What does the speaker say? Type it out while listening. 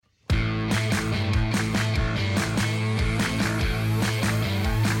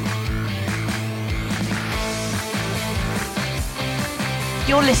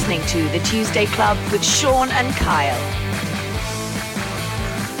You're listening to The Tuesday Club with Sean and Kyle.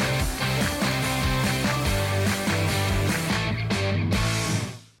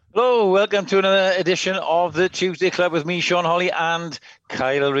 Hello, welcome to another edition of The Tuesday Club with me, Sean Holly, and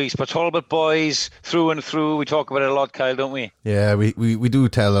Kyle Reese. Port Talbot boys through and through. We talk about it a lot, Kyle, don't we? Yeah, we do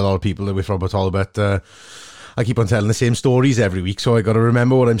tell a lot of people that we're from Port Talbot. I keep on telling the same stories every week, so I got to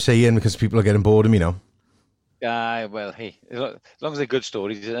remember what I'm saying because people are getting bored of me now. Well, hey, as long as they're good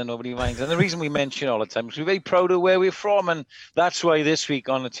stories, nobody minds. And the reason we mention all the time is we're very proud of where we're from, and that's why this week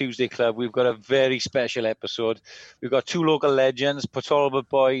on the Tuesday Club we've got a very special episode. We've got two local legends, Port Talbot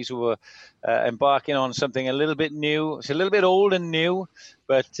boys, who are embarking on something a little bit new. It's a little bit old and new,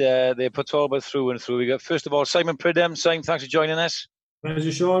 but they're Port Talbot through and through. We got, first of all, Simon Pridham. Simon, thanks for joining us.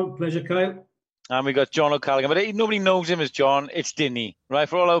 Pleasure, Sean. Pleasure, Kyle. And we got John O'Callaghan, but nobody knows him as John. It's Dinny, right?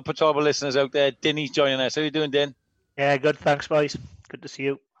 For all our Port Talbot listeners out there, Dinny's joining us. How you doing, Din? Yeah, good. Thanks, boys. Good to see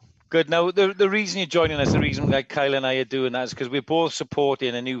you. Good. Now, the reason you're joining us, the reason like Kyle and I are doing that is because we're both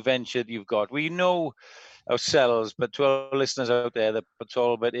supporting a new venture that you've got. We know ourselves, but to our listeners out there, that Port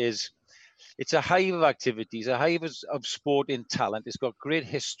Talbot it's a hive of activities, a hive of sport in talent. It's got great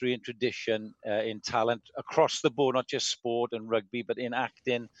history and tradition in talent across the board, not just sport and rugby, but in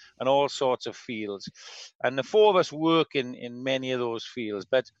acting and all sorts of fields. And the four of us work in many of those fields.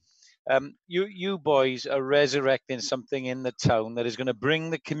 But you boys are resurrecting something in the town that is going to bring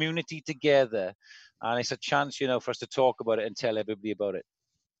the community together. And it's a chance, for us to talk about it and tell everybody about it.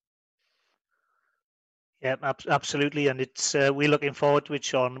 Yeah, absolutely, and it's we're looking forward to it,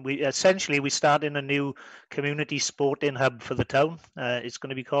 Sean. We starting a new community sporting hub for the town. It's going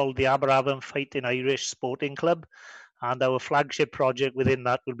to be called the Aberavon Fighting Irish Sporting Club, and our flagship project within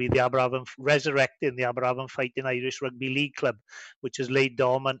that will be resurrecting the Aberavon Fighting Irish Rugby League Club, which has laid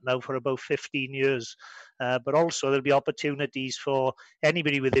dormant now for about 15 years. But also there'll be opportunities for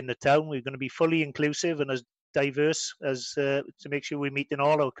anybody within the town. We're going to be fully inclusive and as diverse as to make sure we're meeting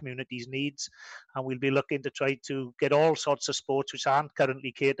all our community's needs, and we'll be looking to try to get all sorts of sports which aren't currently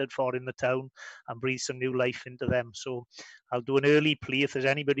catered for in the town and breathe some new life into them. So I'll do an early plea if there's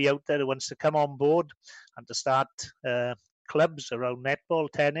anybody out there who wants to come on board and to start clubs around netball,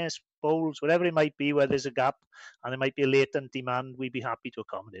 tennis, bowls, whatever it might be, where there's a gap and there might be a latent demand, we'd be happy to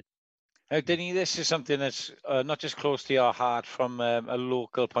accommodate. Denny, this is something that's not just close to your heart from a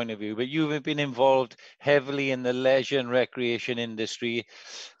local point of view, but you've been involved heavily in the leisure and recreation industry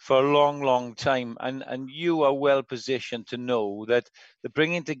for a long, long time. And you are well positioned to know that the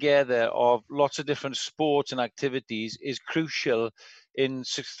bringing together of lots of different sports and activities is crucial in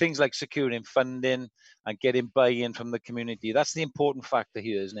things like securing funding and getting buy-in from the community. That's the important factor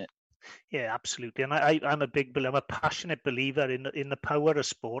here, isn't it? Yeah, absolutely. And I'm a passionate believer in the power of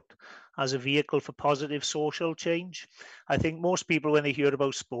sport as a vehicle for positive social change. I think most people, when they hear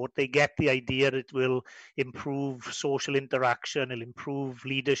about sport, they get the idea that it will improve social interaction, it'll improve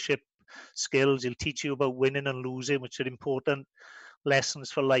leadership skills, it'll teach you about winning and losing, which are important lessons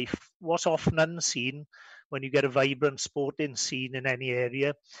for life. What's often unseen when you get a vibrant sporting scene in any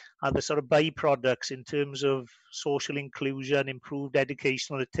area are the sort of byproducts in terms of social inclusion, improved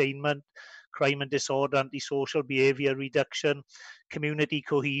educational attainment, crime and disorder, antisocial behaviour reduction, community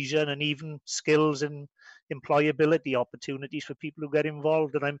cohesion, and even skills and employability opportunities for people who get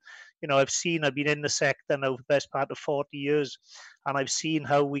involved. And I've been in the sector now for the best part of 40 years, and I've seen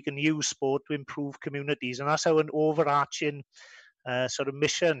how we can use sport to improve communities. And that's how an overarching sort of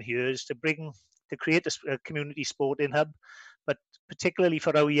mission here is to create a community sporting hub, but particularly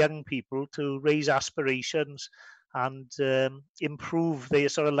for our young people to raise aspirations and improve their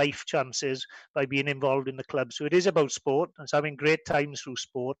sort of life chances by being involved in the club. So it is about sport. It's having great times through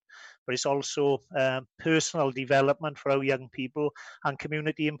sport, but it's also personal development for our young people and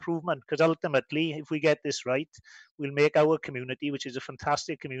community improvement. Because ultimately, if we get this right, we'll make our community, which is a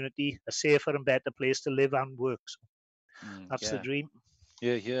fantastic community, a safer and better place to live and work. So that's the dream.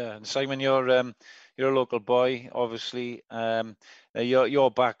 Yeah. And Simon, you're a local boy, obviously.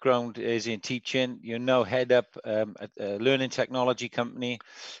 Your background is in teaching. You now head up a learning technology company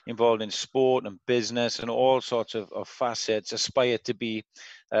involved in sport and business and all sorts of facets. Aspire to be.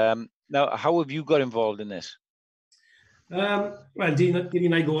 Now, how have you got involved in this? Well, Dean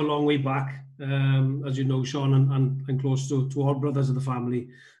and I go a long way back, as you know, Sean, and close to all brothers of the family.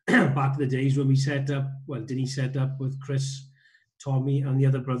 Back in the days when we set up, Dean set up with Chris, Tommy and the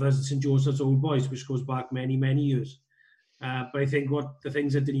other brothers at St. Joseph's Old Boys, which goes back many, many years. But I think what the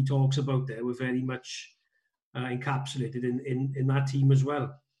things that Dinny talks about there were very much encapsulated in that team as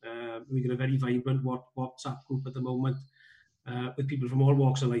well. We've got a very vibrant WhatsApp group at the moment with people from all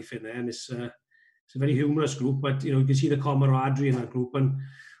walks of life in there, and it's it's a very humorous group, but you can see the camaraderie in that group. And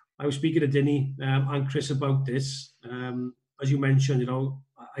I was speaking to Dinny and Chris about this. As you mentioned,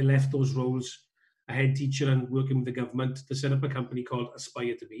 I left those roles, a head teacher and working with the government, to set up a company called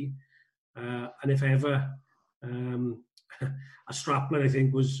Aspire to Be. And if ever a strapline, I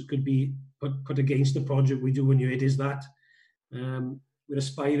think, could be put against the project we do, it is that. We're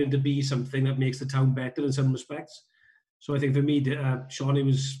aspiring to be something that makes the town better in some respects. So I think for me, Sean, it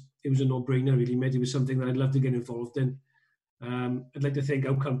was a no-brainer, really, mate. It was something that I'd love to get involved in. I'd like to thank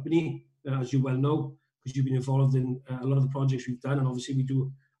our company, as you well know, because you've been involved in a lot of the projects we've done, and obviously we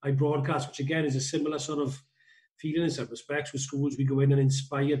do iBroadcast, which again is a similar sort of feeling in some respects. With schools, we go in and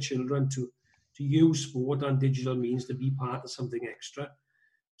inspire children to use sport and digital means to be part of something extra.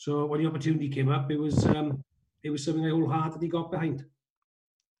 So when the opportunity came up, it was something I wholeheartedly got behind.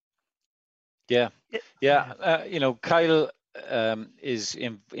 Yeah. Kyle is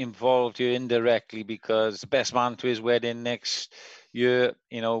involved here indirectly because the best man to his wedding next year,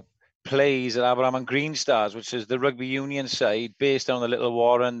 plays at Aberfan Green Stars, which is the rugby union side based on the Little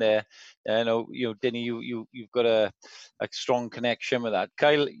Warren there. Denny, you've got a strong connection with that.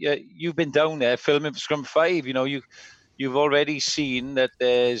 Kyle, you've been down there filming for Scrum 5. You've already seen that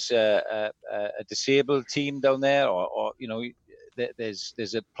there's a disabled team down there, or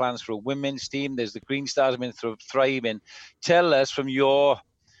there's a plans for a women's team. There's the Green Stars have been thriving. Tell us from your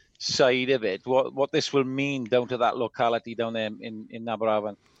side of it what this will mean down to that locality down there in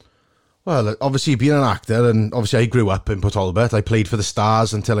Aberfan. Well, obviously being an actor, and obviously I grew up in Port Talbot. I played for the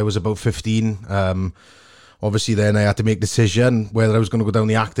Stars until I was about 15. Obviously then I had to make a decision whether I was going to go down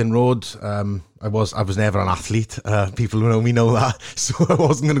the acting road. I was never an athlete. People who know me know that. So I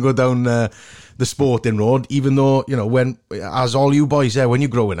wasn't going to go down the sporting road, even though, as all you boys there, when you're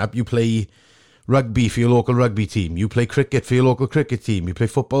growing up, you play rugby for your local rugby team. You play cricket for your local cricket team. You play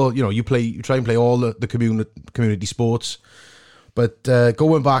football. You try and play all the community sports. But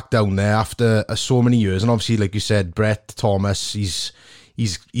going back down there after so many years, and obviously, like you said, Brett Thomas, he's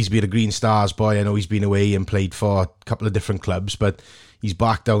been a Green Stars boy. I know he's been away and played for a couple of different clubs, but he's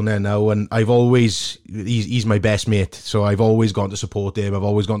back down there now. And he's my best mate, so I've always gone to support him. I've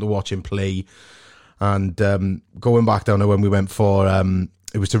always gone to watch him play. And going back down there when we went for,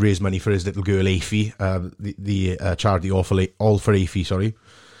 it was to raise money for his little girl, Aoife, the charity All for Aoife, sorry.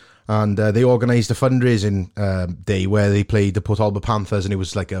 And they organised a fundraising day where they played the Port Talbot Panthers, and it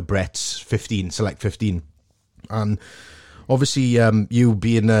was like a Brett's 15, Select 15. And obviously, you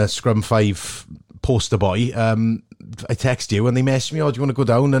being a Scrum 5 poster boy, I text you and they messaged me, do you want to go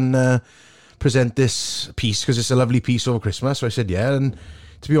down and present this piece? Because it's a lovely piece over Christmas. So I said, yeah. And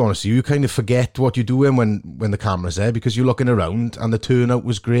to be honest with you, you kind of forget what you're doing when the camera's there, because you're looking around, and the turnout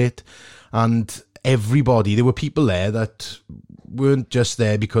was great. And everybody, there were people there that weren't just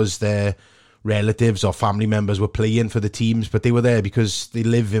there because their relatives or family members were playing for the teams, but they were there because they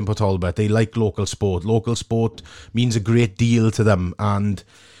live in Port Talbot. They like local sport. Local sport means a great deal to them. And,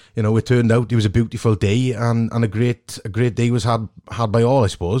 it turned out it was a beautiful day, and a great day was had by all, I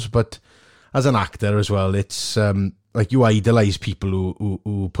suppose. But as an actor as well, it's like you idolise people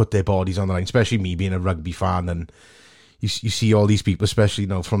who put their bodies on the line, especially me being a rugby fan. And you see all these people, especially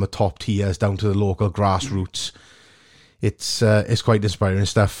from the top tiers down to the local grassroots. It's quite inspiring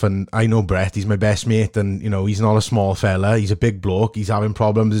stuff. And I know Brett, he's my best mate, and he's not a small fella. He's a big bloke. He's having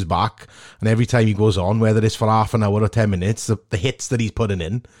problems with his back, and every time he goes on, whether it's for half an hour or 10 minutes, the hits that he's putting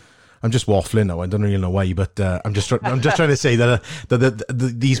in, I'm just waffling now. I don't really know why, but I'm just trying to say that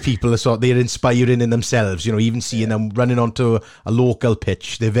these people they're inspiring in themselves. Even seeing them running onto a local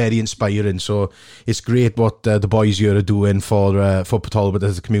pitch, they're very inspiring. So it's great what the boys here are doing for Port Talbot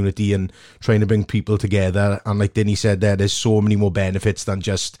as a community, and trying to bring people together. And like Denny said, there's so many more benefits than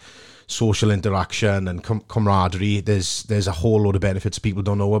just social interaction and camaraderie. There's a whole load of benefits people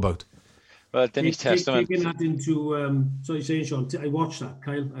don't know about. Well, Denny's testament. Taking that into, sorry, saying Sean, I watched that,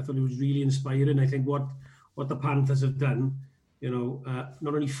 Kyle. I thought it was really inspiring. I think what the Panthers have done,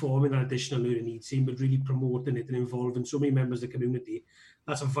 not only forming that additional learning needs team, but really promoting it and involving so many members of the community.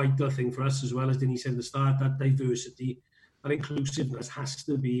 That's a vital thing for us, as well as Denny said at the start. That diversity, that inclusiveness has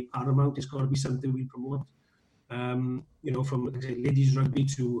to be paramount. It's got to be something we promote. From ladies rugby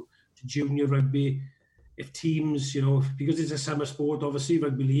to junior rugby. If teams, because it's a summer sport, obviously,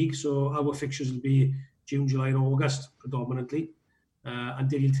 rugby league, so our fixtures will be June, July and August predominantly. And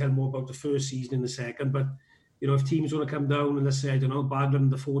Dale will tell more about the first season in a second. But, if teams want to come down and let's say, Baglan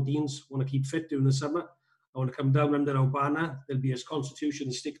and the 14s want to keep fit during the summer, I want to come down under our banner, there'll be a constitution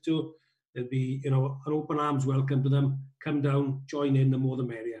to stick to. There'll be, an open arms welcome to them. Come down, join in, the more the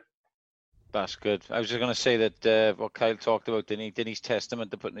merrier. That's good. I was just going to say that what Kyle talked about, did his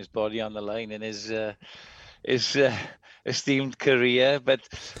testament to putting his body on the line in his esteemed career. But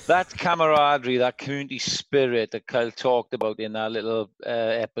that camaraderie, that community spirit that Kyle talked about in that little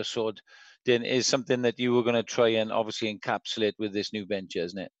episode, then is something that you were going to try and obviously encapsulate with this new venture,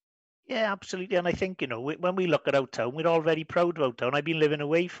 isn't it? Yeah, absolutely. And I think, when we look at our town, we're all very proud of our town. I've been living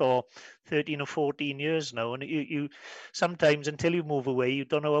away for 13 or 14 years now. And you sometimes, until you move away, you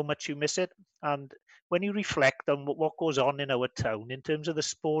don't know how much you miss it. And when you reflect on what goes on in our town in terms of the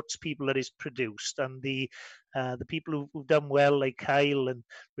sports people that is produced and the people who've done well, like Kyle and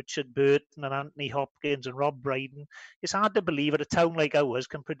Richard Burton and Anthony Hopkins and Rob Brydon, it's hard to believe that a town like ours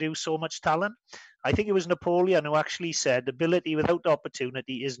can produce so much talent. I think it was Napoleon who actually said, ability without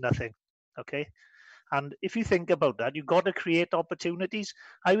opportunity is nothing. Okay. And if you think about that, you've got to create opportunities.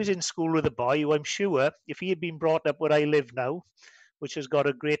 I was in school with a boy who I'm sure, if he had been brought up where I live now, which has got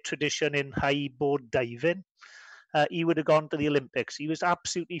a great tradition in high board diving, he would have gone to the Olympics. He was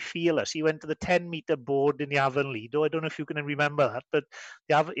absolutely fearless. He went to the 10-meter board in the Avon Lido. I don't know if you can remember that, but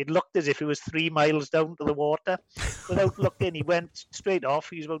it looked as if it was 3 miles down to the water. Without looking, he went straight off.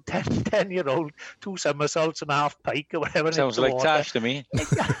 He was about 10-year-old, 2 somersaults and a half pike or whatever. Sounds like Tash to me.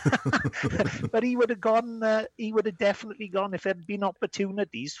 But he would have gone. He would have definitely gone if there had been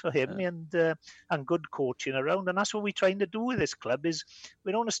opportunities for him and good coaching around. And that's what we're trying to do with this club. Is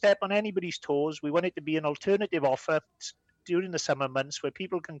we don't want to step on anybody's toes. We want it to be an alternative offer during the summer months where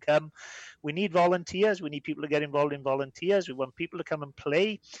people can come. We need volunteers. We need people to get involved in volunteers. We want people to come and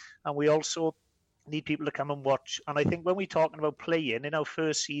play, and we also need people to come and watch. And I think when we're talking about playing in our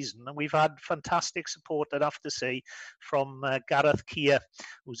first season, and we've had fantastic support, I'd have to say, from Gareth Keir,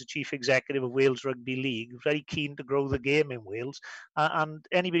 who's the chief executive of Wales Rugby League, very keen to grow the game in Wales. And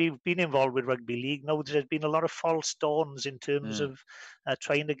anybody who's been involved with Rugby League knows there's been a lot of false dawns in terms of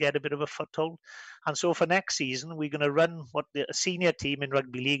trying to get a bit of a foothold. And so for next season, we're going to run what the senior team in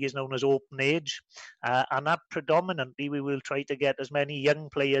Rugby League is known as Open Age. And that predominantly, we will try to get as many young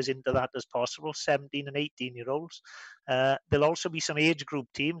players into that as possible, 17 and 18-year-olds. There'll also be some age group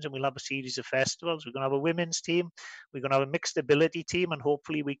teams, and we'll have a series of festivals. We're going to have a women's team. We're going to have a mixed ability team, and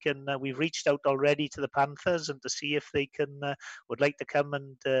hopefully we can. We've reached out already to the Panthers and to see if they would like to come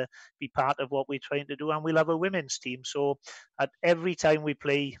and be part of what we're trying to do. And we'll have a women's team. So at every time we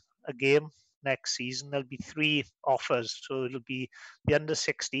play a game next season, there'll be 3 offers. So it'll be the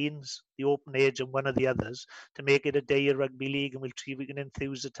under-16s, the Open Age, and one of the others to make it a day of rugby league, and we'll see if we can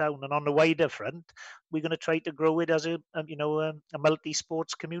enthuse the town. And on the wider front, we're going to try to grow it as a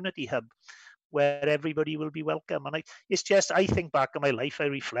multi-sports community hub where everybody will be welcome. And I think back on my life, I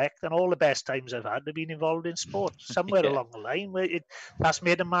reflect, and all the best times I've had have been involved in sport somewhere along the line where that's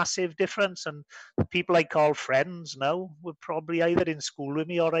made a massive difference. And the people I call friends now were probably either in school with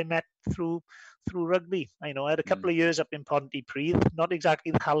me or I met through rugby. I had a couple of years up in Pontypridd, not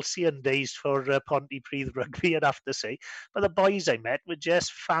exactly the halcyon days for Pontypridd rugby, I'd have to say, but the boys I met were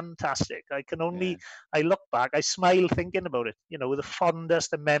just fantastic. I look back, I smile thinking about it, with the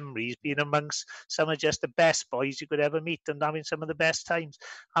fondest of memories, being amongst some of just the best boys you could ever meet and having some of the best times.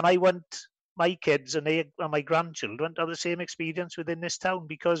 And I want my kids and my grandchildren to have the same experience within this town,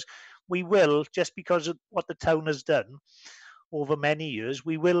 because we will, just because of what the town has done over many years,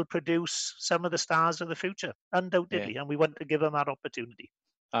 we will produce some of the stars of the future, undoubtedly, and we want to give them that opportunity.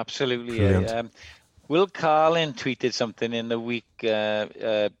 Absolutely. Will Carlin tweeted something in the week.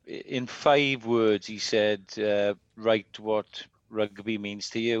 In 5 words, he said, write what rugby means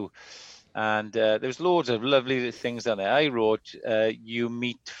to you. And there's loads of lovely things down there. I wrote, you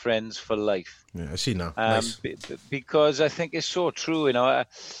meet friends for life. Yeah, I see now. Nice. Because I think it's so true. I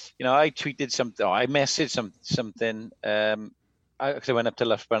tweeted something, I messaged something. I went up to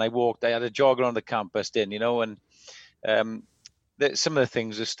Loughborough and I had a jog around the campus then, and some of the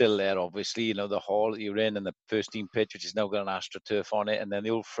things are still there, obviously, the hall that you're in and the first team pitch, which is now got an AstroTurf on it, and then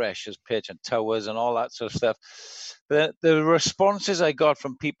the old Freshers pitch and towers and all that sort of stuff. The responses I got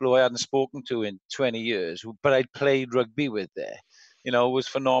from people who I hadn't spoken to in 20 years, but I'd played rugby with there, was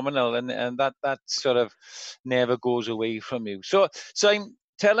phenomenal. And that sort of never goes away from you. So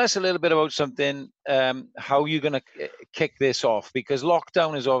tell us a little bit about something, how you're going to kick this off, because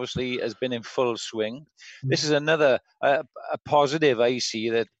lockdown has been in full swing. This is another a positive I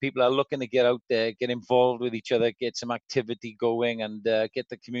see, that people are looking to get out there, get involved with each other, get some activity going, and get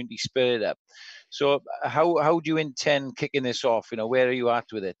the community spirit up. So how do you intend kicking this off? Where are you at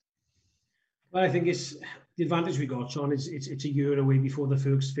with it? Well, I think it's the advantage we got, Sean. It's a year away before the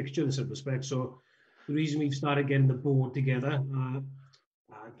first fixture in some respect. So the reason we've started getting the board together.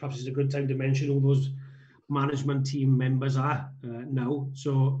 Perhaps it's a good time to mention all those management team members are now.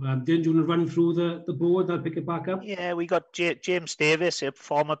 So, Dylan, do you want to run through the board? I'll pick it back up. Yeah, we got James Davis, a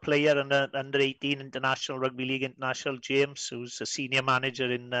former player in the under-18 International Rugby League International. James, who's a senior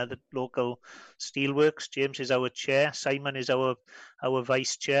manager in the local steelworks. James is our chair. Simon is our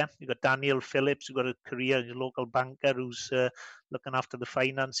vice chair. We've got Daniel Phillips, who's got a career as a local banker, who's looking after the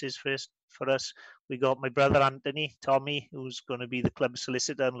finances for us. We got my brother Anthony, Tommy, who's going to be the club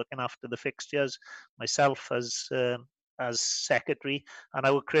solicitor and looking after the fixtures. Myself as secretary, and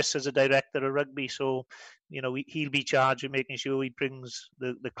our Chris as a director of rugby. So, he'll be charged with making sure he brings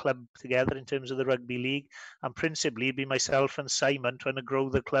the club together in terms of the rugby league, and principally be myself and Simon trying to grow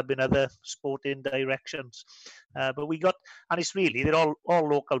the club in other sporting directions. But we got, and it's really, they're all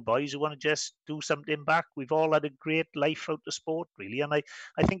local boys who want to just do something back. We've all had a great life out of sport, really, and I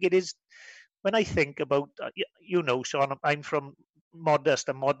think it is, when I think about, Sean, I'm from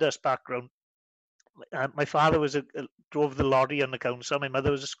a modest background. My father drove the lorry on the council. My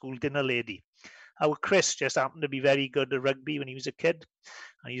mother was a school dinner lady. Our Chris just happened to be very good at rugby when he was a kid.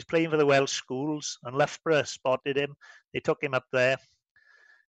 And he was playing for the Welsh schools, and Loughborough spotted him. They took him up there.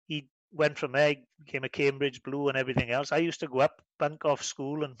 He went from there, became a Cambridge Blue and everything else. I used to go up, bunk off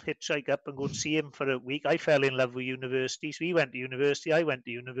school and hitchhike up and go and see him for a week. I fell in love with university. So he went to university, I went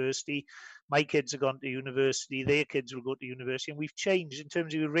to university. My kids have gone to university, their kids will go to university. And we've changed in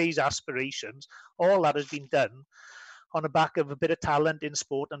terms of we raise aspirations. All that has been done on the back of a bit of talent in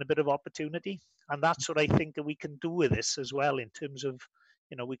sport and a bit of opportunity. And that's what I think that we can do with this as well, in terms of,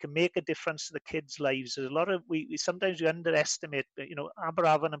 we can make a difference to the kids' lives. There's a lot of, sometimes we underestimate,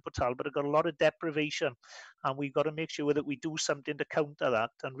 Aberavon and Port Talbot have got a lot of deprivation, and we've got to make sure that we do something to counter that.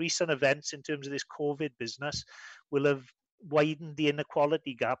 And recent events in terms of this COVID business will have widened the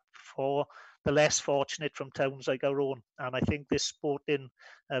inequality gap for the less fortunate from towns like our own. And I think this sporting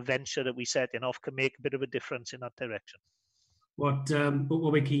venture that we set off can make a bit of a difference in that direction. What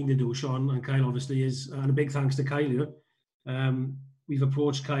we're keen to do, Sean and Kyle, obviously, is, and a big thanks to Kyle here, we've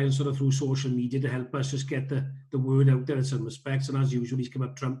approached Kyle sort of through social media to help us just get the word out there in some respects. And as usual, he's come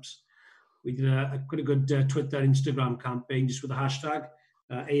up trumps. We did quite a good Twitter, Instagram campaign just with the hashtag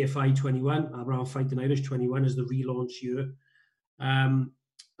AFI21, Aberavon Fighting Irish 21 is the relaunch year.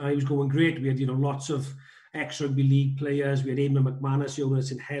 It was going great. We had, lots of ex-rugby league players. We had Eamon McManus, the owner of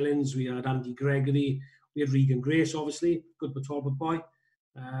St Helens. We had Andy Gregory. We had Regan Grace, obviously, good Port Talbot boy.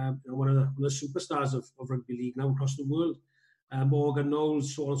 One of the superstars of rugby league now across the world. Morgan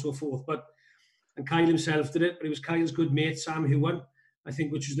Knowles, so on and so forth. And Kyle himself did it, but it was Kyle's good mate, Sam Hewan, I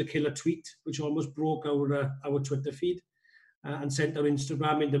think, which was the killer tweet, which almost broke our Twitter feed and sent our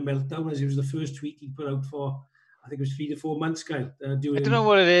Instagram into meltdown, as it was the first tweet he put out for, I think it was 3 to 4 months, Kyle. I don't know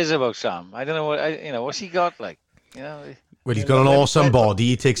what it is about Sam. I don't know what's he got like, Well, he's got an awesome body.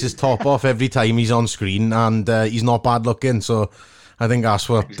 He takes his top off every time he's on screen, and he's not bad looking. So I think that's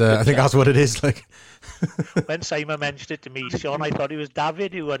what it is like. When Simon mentioned it to me, Sean, I thought it was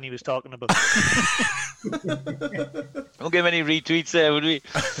David who he was talking about. Don't give any retweets there, would we?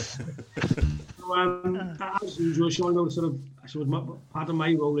 As usual, Sean, part of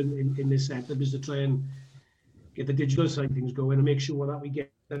my role in this setup is to try and get the digital side of things going and make sure that we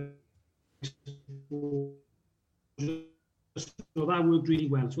get so that worked really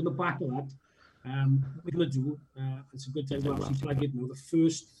well. So on the back of that, what we're going to do, it's a good time to actually flag it now, the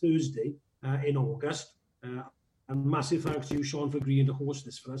first Thursday in August. And massive thanks to you, Sean, for agreeing to host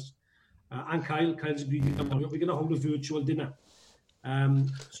this for us. And Kyle's agreed to come on. We're going to hold a virtual dinner.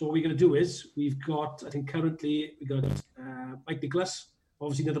 So what we're going to do is, we've got, I think currently, we've got Mike Nicholas,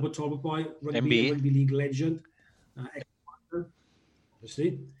 obviously another Port Talbot boy, rugby league legend,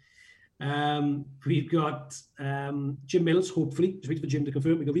 obviously. We've got Jim Mills, hopefully. Just waiting for Jim to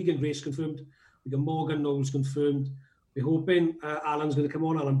confirm. We've got Regan Grace confirmed. We've got Morgan Knowles confirmed. We're hoping Alan's going to come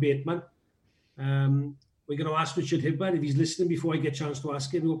on, Alan Bateman. We're going to ask Richard Hibbard if he's listening before I get a chance to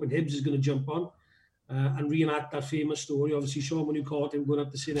ask him. We're hoping Hibbs is going to jump on and reenact that famous story. Obviously, Sean, when you caught him going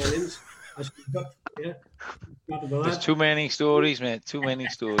up to St Helens. There's too many stories, mate. Too many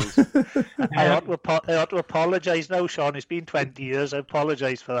stories. I ought to apologise now, Sean. It's been 20 years. I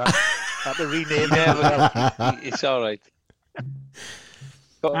apologise for that. I had to rename it. It's all right.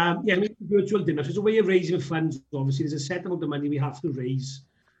 Virtual dinner. So it's a way of raising funds. Obviously, there's a set amount of money we have to raise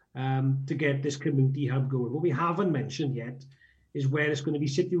to get this community hub going. What we haven't mentioned yet is where it's going to be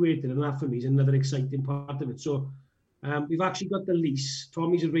situated, and that for me is another exciting part of it. So we've actually got the lease.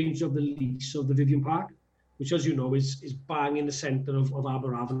 Tommy's arranged of the lease of the Vivian Park, which, as you know, is bang in the centre of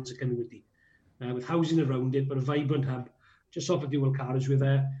Aberavon as a community, with housing around it, but a vibrant hub just off a dual carriageway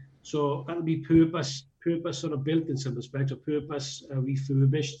there. So that'll be purpose sort of built in some respects, or purpose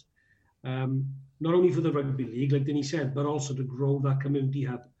refurbished. not only for the rugby league, like Denny said, but also to grow that community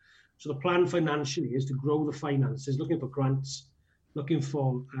hub. So the plan financially is to grow the finances, looking for grants, looking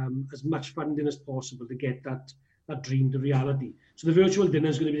for as much funding as possible to get that dream to reality. So the virtual dinner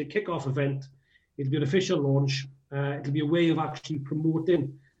is going to be a kick-off event. It'll be an official launch. It'll be a way of actually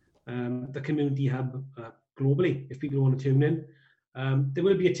promoting the community hub globally, if people want to tune in. There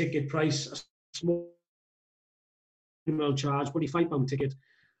will be a ticket price, a small charge, £45 ticket,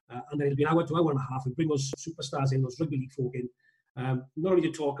 and then it'll be an hour to hour and a half. We bring those superstars in, those rugby league folk in, not only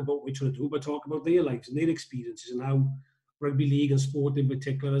to talk about what we're trying to do, but talk about their lives and their experiences and how rugby league and sport in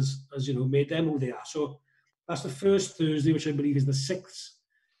particular has made them who they are. So that's the first Thursday, which I believe is the 6th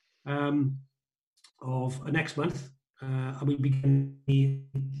of next month. And we'll begin the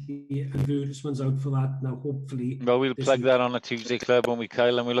advertisements out for that now, hopefully. Well, we'll plug that on a Tuesday Club, won't we,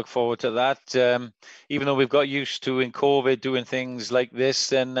 Kyle? And we look forward to that. Even though we've got used to, in COVID, doing things like this,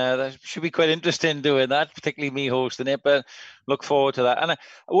 then that should be quite interesting doing that, particularly me hosting it. But look forward to that. And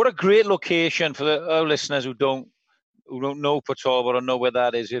what a great location for our listeners who don't know Port Talbot or know where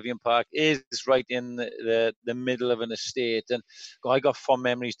that is. Vivian Park is right in the middle of an estate. And I got fond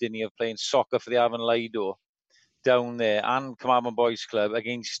memories, didn't you, of playing soccer for the Avon Lido down there, and Carmarthen Boys Club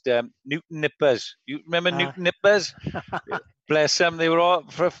against Newton Nippers. You remember Newton Nippers? Bless them. They're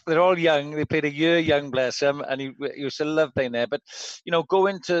all young. They played a year young, bless them, and you used to love playing there. But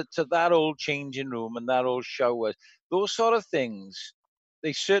going to that old changing room and that old shower, those sort of things,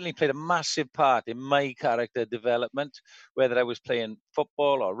 they certainly played a massive part in my character development, whether I was playing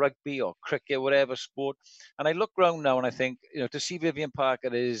football or rugby or cricket, whatever sport. And I look around now and I think, to see Vivian Park,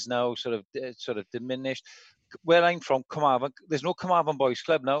 it is now sort of diminished. Where I'm from, Carmarthen, there's no Carmarthen Boys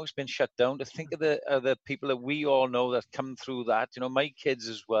Club now. It's been shut down. To think of the people that we all know that come through that, my kids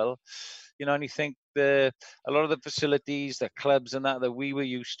as well. And you think a lot of the facilities, the clubs and that we were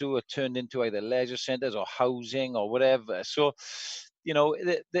used to are turned into either leisure centres or housing or whatever. So,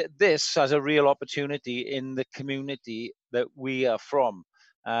 this has a real opportunity in the community that we are from.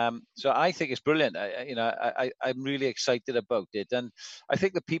 So I think it's brilliant. I'm really excited about it. And I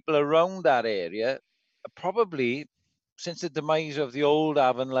think the people around that area are probably, since the demise of the old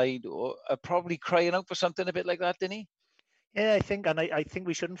Avon Lido, are probably crying out for something a bit like that, didn't he? Yeah, I think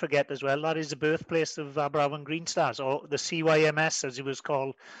we shouldn't forget as well, that is the birthplace of Aberavon Green Stars, or the CYMS as it was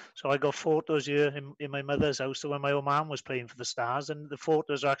called. So I got photos here in my mother's house when my old mum was playing for the Stars, and the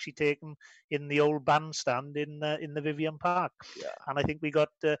photos are actually taken in the old bandstand in the Vivian Park. Yeah. And I think we got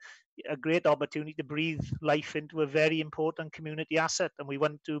a great opportunity to breathe life into a very important community asset, and we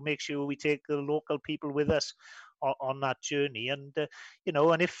want to make sure we take the local people with us on that journey. And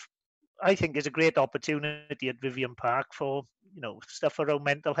and if I think it's a great opportunity at Vivian Park for, stuff around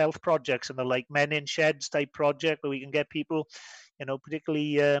mental health projects and the like, men in sheds type project where we can get people,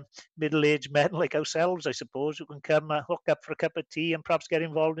 particularly middle-aged men like ourselves, I suppose, who can come hook up for a cup of tea and perhaps get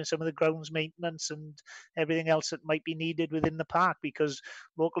involved in some of the grounds maintenance and everything else that might be needed within the park, because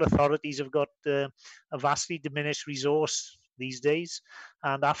local authorities have got a vastly diminished resource these days,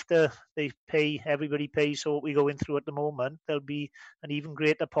 and after everybody pays for what we're going through at the moment, there'll be an even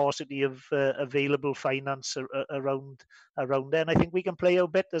greater paucity of available finance around there. And I think we can play our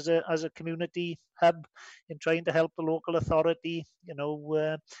bit as a community hub in trying to help the local authority,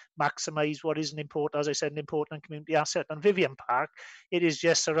 maximise what is an important community asset. And Vivian Park, it is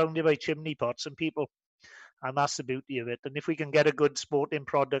just surrounded by chimney pots and people. And that's the beauty of it. And if we can get a good sporting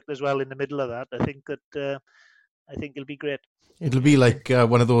product as well in the middle of that, I think it'll be great. It'll be like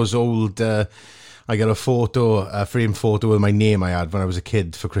one of those old, I got a framed photo with my name I had when I was a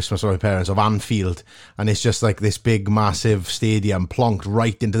kid for Christmas with my parents of Anfield. And it's just like this big, massive stadium plonked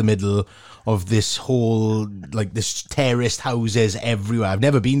right into the middle of this whole, like this terraced houses everywhere. I've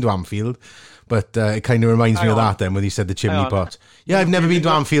never been to Anfield, but it kind of reminds me of that then when you said the chimney pot. Yeah, I've never been to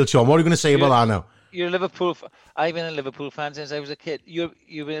Anfield, Sean. What are you going to say about that now? You're a Liverpool. I've been a Liverpool fan since I was a kid. You've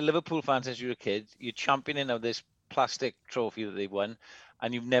been a Liverpool fan since you were a kid. You're championing of this plastic trophy that they've won,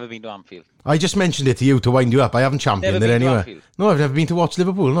 and you've never been to Anfield. I just mentioned it to you to wind you up. I haven't championed it anywhere. No, I've never been to watch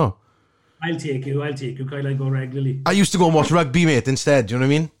Liverpool, no. I'll take you, Kyle. I go regularly. I used to go and watch rugby, mate, instead. Do you know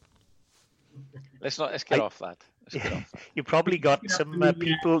what I mean? Let's get off that. You probably got some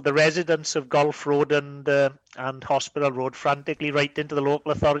people, the residents of Golf Road and Hospital Road, frantically writing into the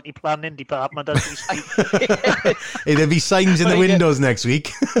local authority planning department as we speak. There'll be signs in the windows next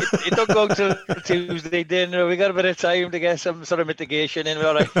week. It don't go till Tuesday dinner. We got a bit of time to get some sort of mitigation in.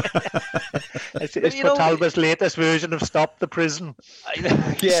 All right. It's Port Talbot's latest version of Stop the Prison.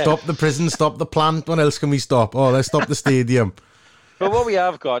 Yeah. Stop the prison, stop the plant. What else can we stop? Oh, let's stop the stadium. But what we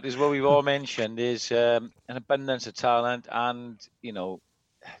have got is what we've all mentioned is an abundance of talent and,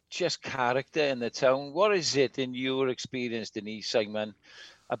 just character in the town. What is it in your experience, Denise, Simon,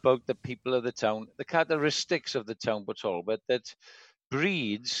 about the people of the town, the characteristics of the town, but that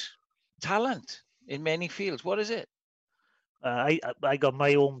breeds talent in many fields? What is it? I got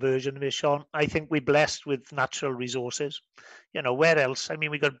my own version of it, Sean. I think we're blessed with natural resources. Where else? I mean,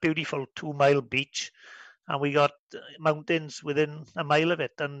 we got beautiful 2 mile beach, and we got mountains within a mile of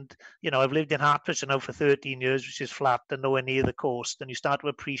it. And I've lived in Hertfordshire now for 13 years, which is flat and nowhere near the coast. And you start to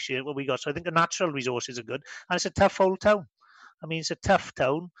appreciate what we got. So I think the natural resources are good, and it's a tough old town. I mean, it's a tough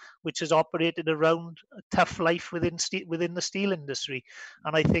town which has operated around a tough life within the steel industry,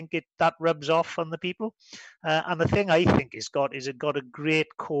 and I think that rubs off on the people. And the thing I think it got a great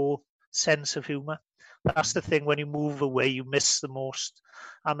core sense of humour. That's the thing. When you move away, you miss the most.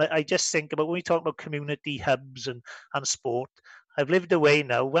 And I just think about when we talk about community hubs and sport. I've lived away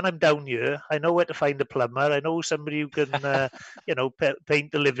now. When I'm down here, I know where to find a plumber. I know somebody who can,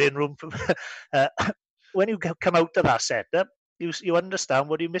 paint the living room. When you come out of that setup, you understand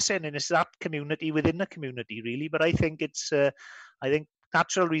what you're missing, and it's that community within the community, really. But I think I think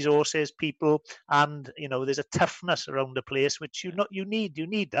natural resources, people, and there's a toughness around the place which you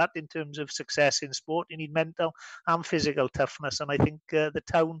need that in terms of success in sport. You need mental and physical toughness, and I think the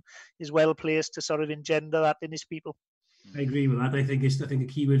town is well placed to sort of engender that in its people. I agree with that. I think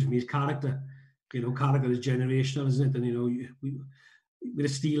a key word for me is character. Character is generational, isn't it? And we're a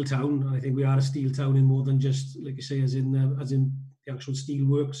steel town. I think we are a steel town in more than just, like you say, as in the actual steel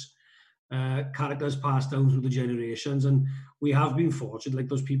works. Character has passed down through the generations, and we have been fortunate, like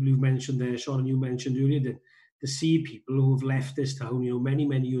those people you've mentioned there, Sean, and you mentioned earlier, to see people who have left this town, many,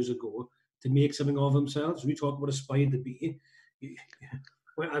 many years ago, to make something of themselves. We talk about aspire to be.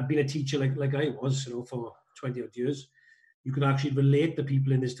 Well, I've been a teacher like I was, for 20 odd years. You can actually relate to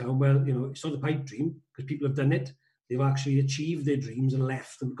people in this town. Well, it's not a pipe dream because people have done it. They've actually achieved their dreams and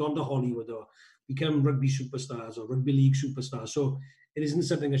left and gone to Hollywood or become rugby superstars or rugby league superstars. So it isn't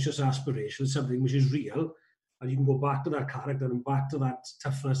something that's just aspirational. It's something which is real. And you can go back to that character and back to that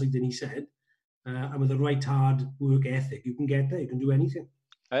toughness, like Denny said. And with the right hard work ethic, you can get there. You can do anything.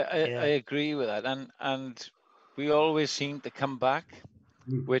 I agree with that. And we always seem to come back,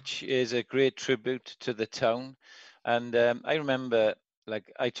 which is a great tribute to the town. And I remember,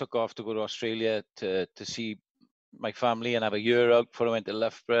 I took off to go to Australia to see my family and have a year out before I went to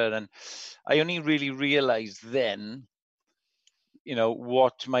Loughborough, and I only really realised then,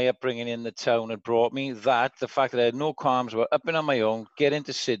 what my upbringing in the town had brought me. The fact that I had no qualms about upping on my own, getting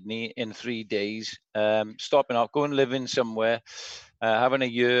to Sydney in 3 days, stopping off, going living somewhere, having a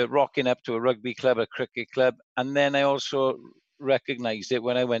year, rocking up to a rugby club, a cricket club, and then I also recognised it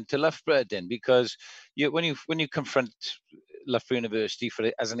when I went to Loughborough then, because when you confront Loughborough University,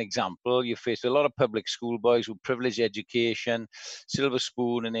 as an example, you face a lot of public school boys with privileged education, silver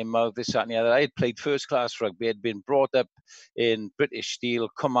spoon in their mouth, this, that, and the other. I had played first-class rugby. I'd been brought up in British Steel,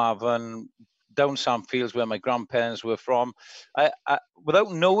 Carmarthen, down Sandfields, where my grandparents were from. I,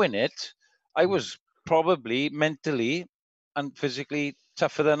 without knowing it, I was probably mentally and physically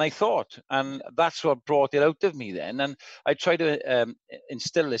tougher than I thought, and that's what brought it out of me then. And I try to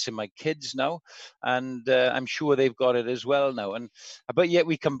instill this in my kids now, and I'm sure they've got it as well now. But yet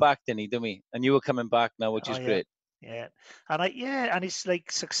we come back, Denny, don't we? And you were coming back now, which is great. Yeah, and it's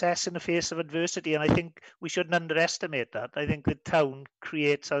like success in the face of adversity, and I think we shouldn't underestimate that. I think the town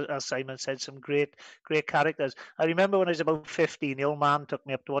creates, as Simon said, some great characters. I remember when I was about 15, the old man took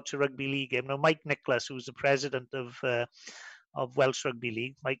me up to watch a rugby league game. Now, Mike Nicholas, who's the president of Welsh Rugby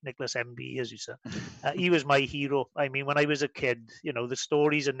League, Mike Nicholas MB, as you said, he was my hero. I mean, when I was a kid, the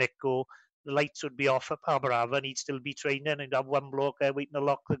stories of Nico, the lights would be off at Pabarava and he'd still be training, and he'd have one bloke there waiting to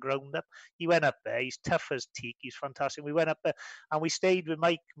lock the ground up. He went up there, he's tough as teak, he's fantastic. We went up there and we stayed with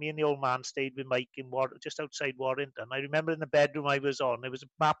Mike, me and the old man stayed with Mike in just outside Warrington. I remember in the bedroom I was on, there was a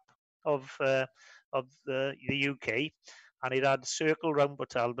map of the UK, and it had a circle round Port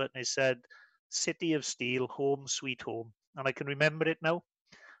Talbot, and it said, City of Steel, home sweet home. And I can remember it now.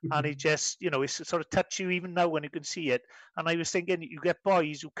 And it just, it's sort of touch you even now when you can see it. And I was thinking, you get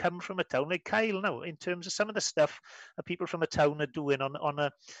boys who come from a town like Kyle now, in terms of some of the stuff that people from a town are doing on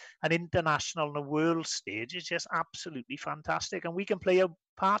an international and a world stage. It's just absolutely fantastic. And we can play a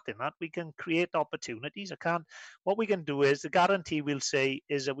part in that. We can create opportunities. What we can do is, the guarantee we'll say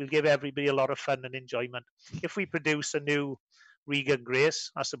is that we'll give everybody a lot of fun and enjoyment. If we produce a new Regan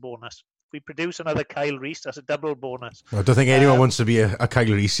Grace, that's a bonus. We produce another Kyle Reese, that's a double bonus. I don't think anyone wants to be a Kyle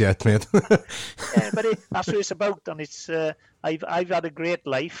Reese yet, mate. Yeah, but that's what it's about. And it's I've had a great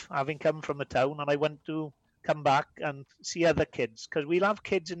life having come from a town, and I want to come back and see other kids, because we'll have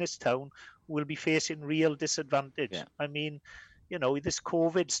kids in this town who will be facing real disadvantage. Yeah. I mean, you know, this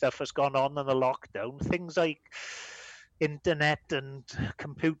COVID stuff has gone on and the lockdown, things like internet and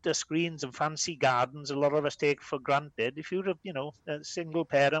computer screens and fancy gardens, a lot of us take for granted. If you're a single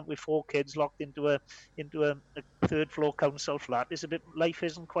parent with 4 kids locked into a third floor council flat, life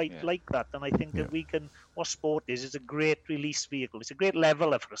isn't quite like that. And I think that what sport is a great release vehicle. It's a great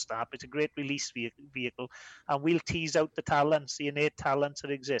leveler for a start. It's a great release vehicle, and we'll tease out the talents, the innate talents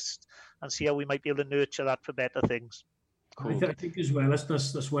that exist, and see how we might be able to nurture that for better things. Cool. I think as well,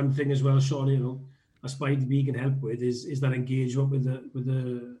 that's one thing as well, Sean, Aspire to be can help with is that engagement with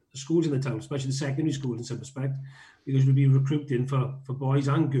the schools in the town, especially the secondary schools in some respect, because we'll be recruiting for boys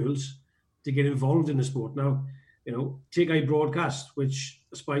and girls to get involved in the sport. Now, take iBroadcast, which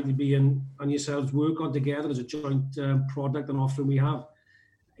Aspire to be and yourselves work on together as a joint product and offering we have.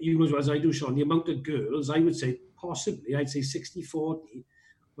 You know as well as I do, Sean, the amount of girls, I would say possibly, I'd say 60-40,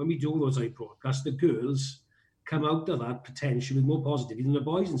 when we do those iBroadcasts, the girls come out of that potentially with more positivity than the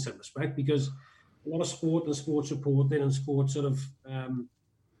boys in some respect, because a lot of sport and sports reporting and sports sort of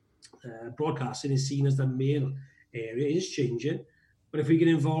broadcasting is seen as the male area. It is changing. But if we get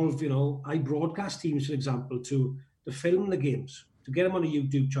involved, iBroadcast teams, for example, to film the games, to get them on a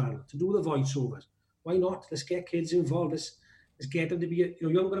YouTube channel, to do the voiceovers, why not? Let's get kids involved. Let's get them to be,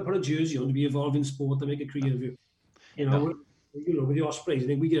 you're not going to put a jersey on to be involved in sport and make a career of it. With the Ospreys, I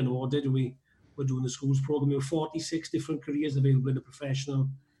think we did an audit and we're doing the schools program. We have 46 different careers available in the professional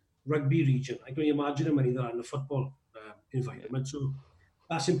rugby region. I can imagine how many there are in the football environment. So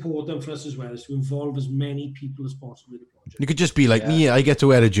that's important for us as well, is to involve as many people as possible in the project. You could just be like me. I get to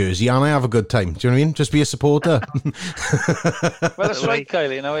wear a jersey and I have a good time. Do you know what I mean? Just be a supporter. Well, that's right,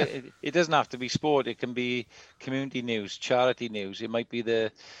 Kyle. It doesn't have to be sport. It can be community news, charity news. It might be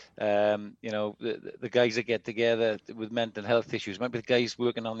the guys that get together with mental health issues. It might be the guys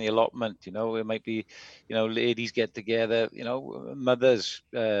working on the allotment. It might be, ladies get together. Mothers.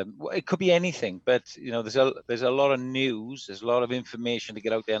 It could be anything. But there's a lot of news. There's a lot of information to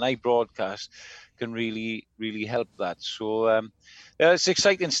get out there, and iBroadcast can really, really help that. So it's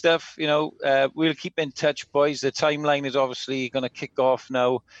exciting stuff. We'll keep in touch, boys. The timeline is obviously going to kick off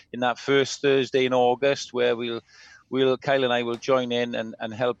now in that first Thursday in August, where Kyle and I will join in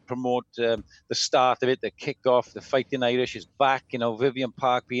and help promote the start of it, the kick-off. The Fighting Irish is back, Vivian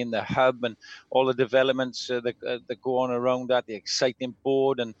Park being the hub and all the developments that go on around that, the exciting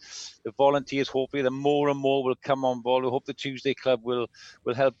board and the volunteers. Hopefully, the more and more will come on board. We hope the Tuesday Club will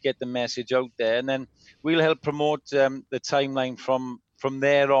help get the message out there. And then we'll help promote the timeline from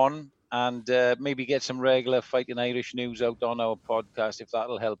there on, and maybe get some regular Fighting Irish news out on our podcast, if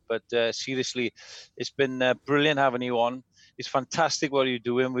that'll help. But seriously, it's been brilliant having you on. It's fantastic what you're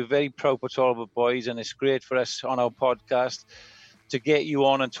doing. We're very proud of Talbot boys, and it's great for us on our podcast to get you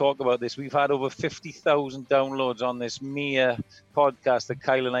on and talk about this. We've had over 50,000 downloads on this mere podcast that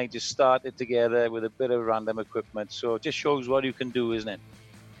Kyle and I just started together with a bit of random equipment. So it just shows what you can do, isn't it?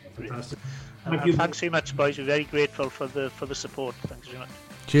 Fantastic. Thanks so much, boys. We're very grateful for the support. Thanks very much.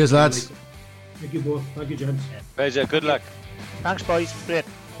 Cheers, lads. Thank you both. Thank you, gents. Pleasure. Good luck. Thanks, boys. Great.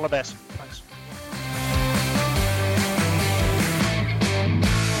 All the best. Thanks.